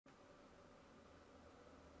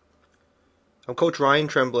I'm Coach Ryan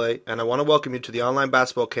Tremblay, and I want to welcome you to the Online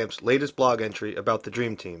Basketball Camp's latest blog entry about the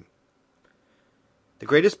Dream Team. The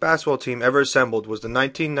greatest basketball team ever assembled was the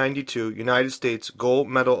 1992 United States Gold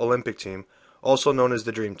Medal Olympic team, also known as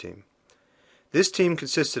the Dream Team. This team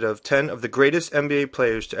consisted of 10 of the greatest NBA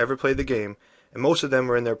players to ever play the game, and most of them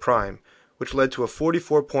were in their prime, which led to a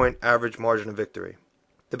 44-point average margin of victory.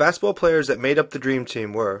 The basketball players that made up the Dream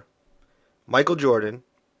Team were Michael Jordan,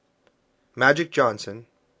 Magic Johnson,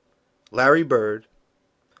 Larry Bird,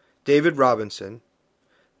 David Robinson,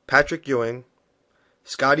 Patrick Ewing,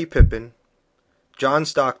 Scottie Pippen, John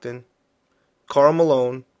Stockton, Karl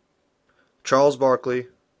Malone, Charles Barkley,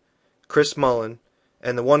 Chris Mullin,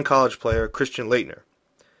 and the one college player, Christian Laetner.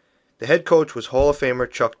 The head coach was Hall of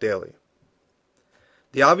Famer Chuck Daley.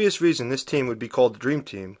 The obvious reason this team would be called the Dream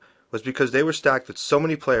Team was because they were stacked with so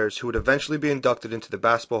many players who would eventually be inducted into the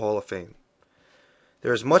Basketball Hall of Fame.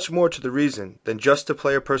 There is much more to the reason than just the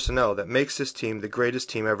player personnel that makes this team the greatest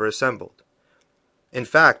team ever assembled. In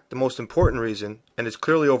fact, the most important reason, and is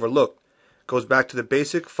clearly overlooked, goes back to the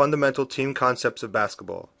basic fundamental team concepts of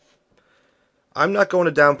basketball. I'm not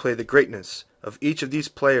going to downplay the greatness of each of these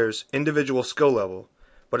players' individual skill level,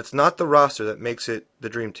 but it's not the roster that makes it the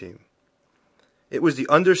Dream Team. It was the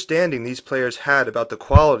understanding these players had about the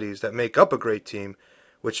qualities that make up a great team,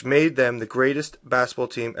 which made them the greatest basketball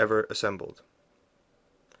team ever assembled.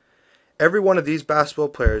 Every one of these basketball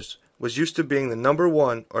players was used to being the number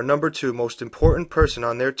one or number two most important person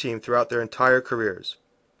on their team throughout their entire careers.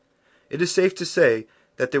 It is safe to say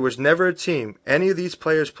that there was never a team any of these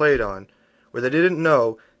players played on where they didn't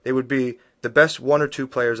know they would be the best one or two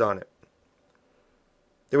players on it.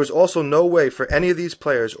 There was also no way for any of these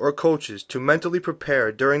players or coaches to mentally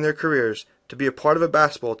prepare during their careers to be a part of a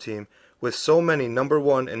basketball team with so many number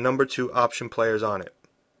one and number two option players on it.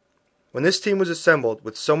 When this team was assembled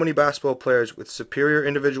with so many basketball players with superior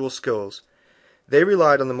individual skills, they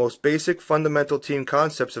relied on the most basic fundamental team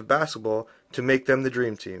concepts of basketball to make them the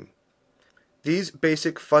Dream Team. These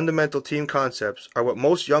basic fundamental team concepts are what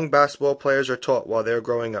most young basketball players are taught while they are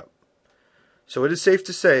growing up. So it is safe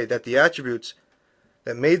to say that the attributes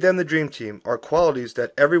that made them the Dream Team are qualities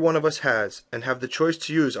that every one of us has and have the choice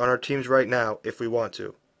to use on our teams right now if we want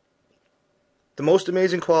to. The most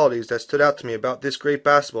amazing qualities that stood out to me about this great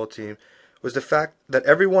basketball team was the fact that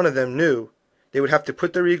every one of them knew they would have to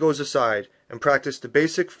put their egos aside and practice the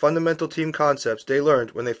basic fundamental team concepts they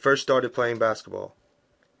learned when they first started playing basketball.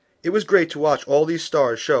 It was great to watch all these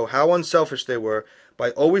stars show how unselfish they were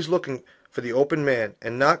by always looking for the open man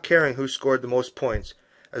and not caring who scored the most points,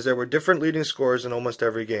 as there were different leading scorers in almost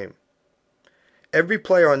every game. Every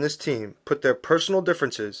player on this team put their personal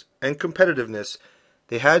differences and competitiveness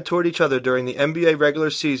they had toward each other during the NBA regular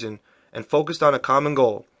season and focused on a common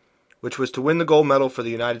goal, which was to win the gold medal for the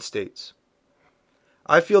United States.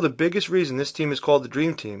 I feel the biggest reason this team is called the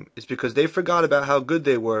Dream Team is because they forgot about how good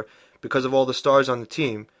they were because of all the stars on the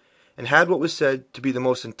team and had what was said to be the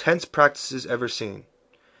most intense practices ever seen.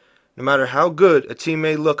 No matter how good a team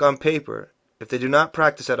may look on paper, if they do not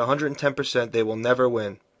practice at 110%, they will never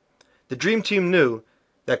win. The Dream Team knew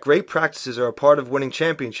that great practices are a part of winning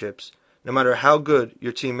championships, no matter how good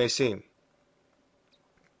your team may seem.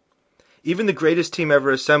 Even the greatest team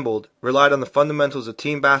ever assembled relied on the fundamentals of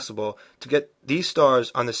team basketball to get these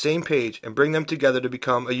stars on the same page and bring them together to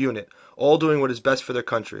become a unit, all doing what is best for their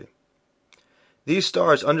country. These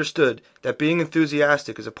stars understood that being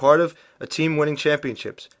enthusiastic is a part of a team winning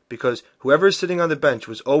championships because whoever is sitting on the bench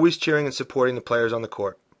was always cheering and supporting the players on the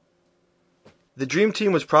court. The Dream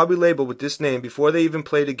Team was probably labeled with this name before they even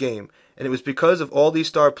played a game, and it was because of all these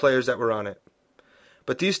star players that were on it.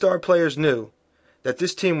 But these star players knew that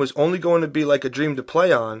this team was only going to be like a dream to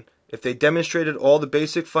play on if they demonstrated all the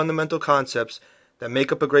basic fundamental concepts that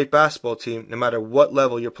make up a great basketball team no matter what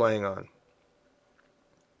level you're playing on.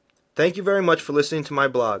 Thank you very much for listening to my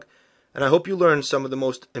blog, and I hope you learned some of the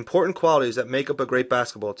most important qualities that make up a great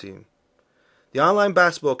basketball team. The Online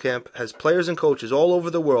Basketball Camp has players and coaches all over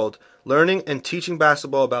the world learning and teaching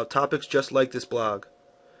basketball about topics just like this blog.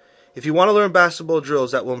 If you want to learn basketball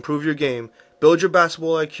drills that will improve your game, build your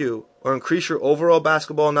basketball IQ, or increase your overall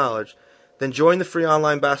basketball knowledge, then join the free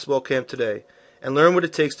Online Basketball Camp today and learn what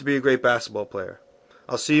it takes to be a great basketball player.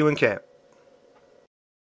 I'll see you in camp.